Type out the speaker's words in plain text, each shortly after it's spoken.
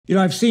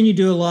I've seen you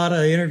do a lot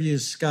of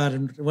interviews, Scott,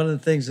 and one of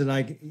the things that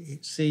I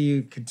see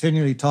you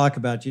continually talk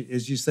about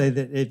is you say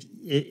that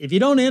if you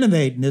don't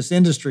innovate in this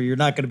industry, you're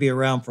not going to be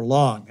around for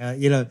long.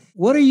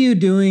 What are you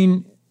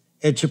doing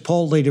at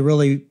Chipotle to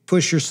really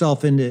push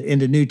yourself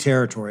into new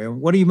territory?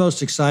 What are you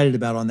most excited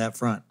about on that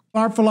front?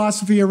 Our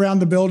philosophy around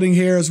the building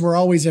here is we're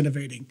always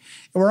innovating.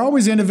 And we're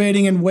always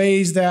innovating in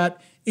ways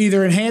that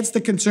either enhance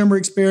the consumer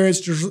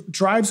experience,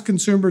 drives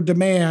consumer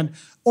demand,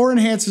 or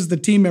enhances the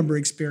team member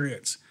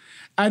experience.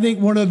 I think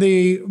one of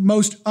the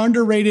most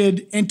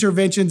underrated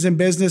interventions in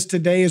business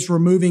today is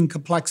removing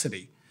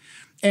complexity.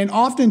 And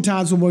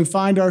oftentimes when we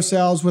find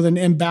ourselves with an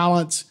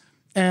imbalance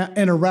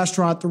in a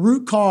restaurant, the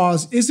root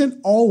cause isn't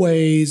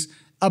always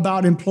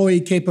about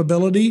employee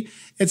capability.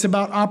 It's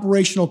about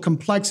operational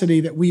complexity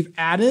that we've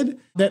added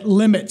that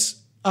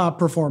limits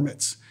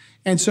performance.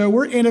 And so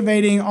we're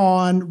innovating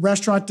on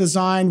restaurant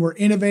design. We're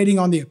innovating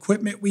on the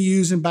equipment we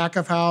use in back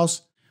of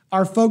house.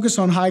 Our focus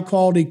on high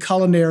quality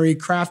culinary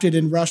crafted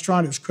in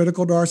restaurant is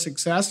critical to our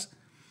success.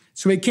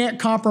 So we can't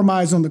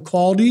compromise on the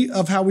quality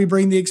of how we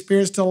bring the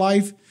experience to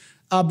life,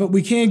 but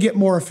we can get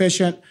more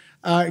efficient.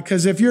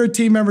 Because if you're a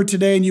team member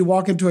today and you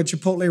walk into a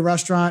Chipotle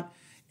restaurant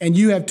and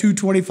you have two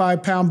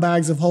 25-pound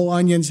bags of whole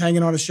onions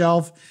hanging on a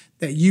shelf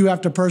that you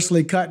have to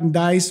personally cut and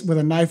dice with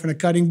a knife and a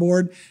cutting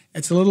board,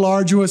 it's a little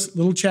arduous, a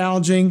little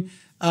challenging,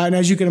 and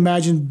as you can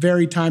imagine,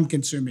 very time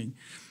consuming.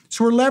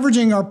 So we're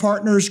leveraging our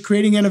partners,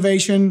 creating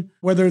innovation,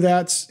 whether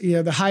that's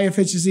the high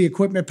efficiency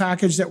equipment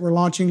package that we're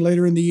launching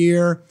later in the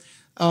year,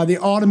 the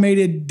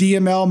automated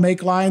DML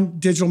make line,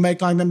 digital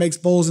make line that makes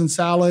bowls and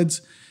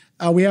salads.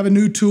 We have a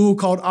new tool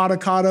called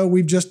Avocado.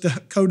 We've just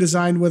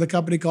co-designed with a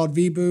company called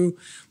Vibu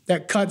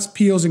that cuts,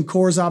 peels, and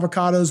cores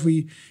avocados.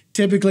 We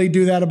typically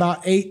do that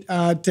about 8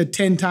 to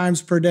 10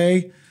 times per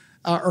day,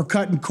 or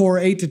cut and core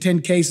 8 to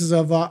 10 cases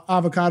of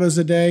avocados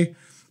a day.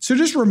 So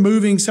just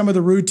removing some of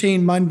the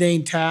routine,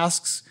 mundane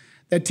tasks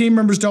that team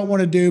members don't want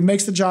to do,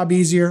 makes the job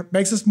easier,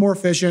 makes us more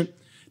efficient,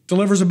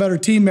 delivers a better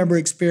team member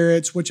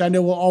experience, which I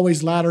know will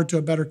always ladder to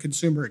a better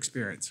consumer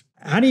experience.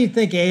 How do you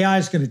think AI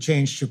is going to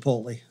change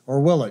Chipotle, or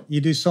will it? You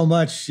do so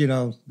much,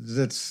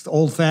 that's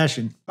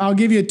old-fashioned. I'll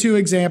give you 2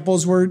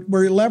 examples. We're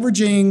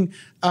leveraging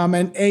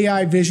an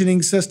AI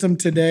visioning system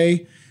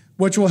today,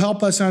 which will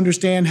help us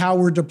understand how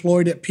we're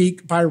deployed at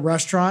peak by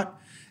restaurant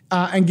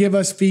and give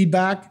us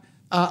feedback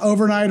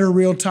overnight or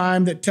real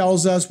time that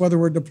tells us whether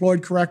we're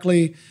deployed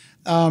correctly.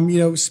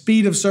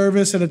 Speed of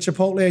service at a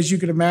Chipotle, as you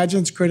can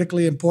imagine, is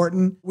critically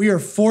important. We are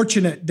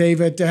fortunate,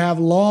 David, to have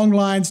long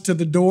lines to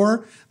the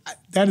door.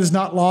 That is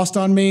not lost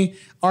on me.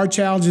 Our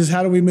challenge is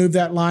how do we move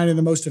that line in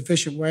the most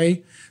efficient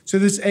way? So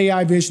this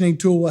AI visioning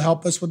tool will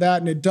help us with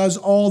that, and it does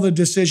all the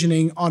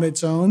decisioning on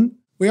its own.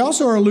 We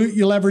also are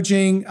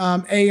leveraging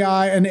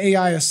AI and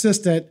AI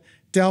assistant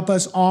to help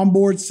us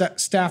onboard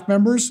staff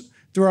members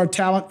through our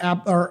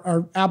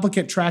our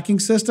applicant tracking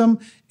system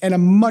in a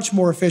much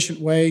more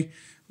efficient way,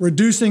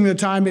 reducing the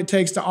time it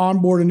takes to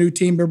onboard a new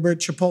team member at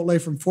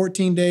Chipotle from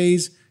 14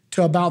 days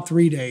to about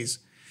 3 days.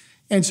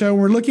 And so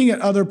we're looking at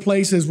other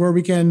places where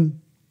we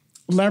can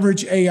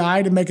leverage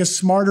AI to make us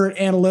smarter at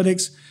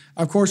analytics.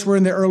 Of course, we're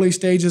in the early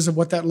stages of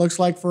what that looks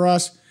like for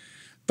us.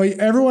 But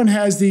everyone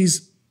has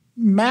these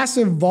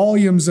massive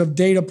volumes of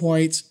data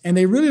points, and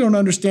they really don't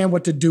understand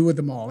what to do with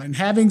them all. And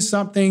having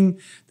something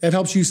that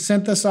helps you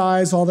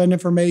synthesize all that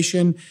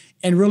information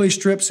and really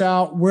strips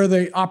out where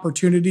the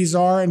opportunities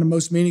are in the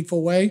most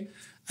meaningful way,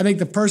 I think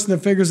the person that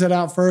figures it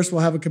out first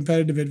will have a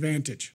competitive advantage.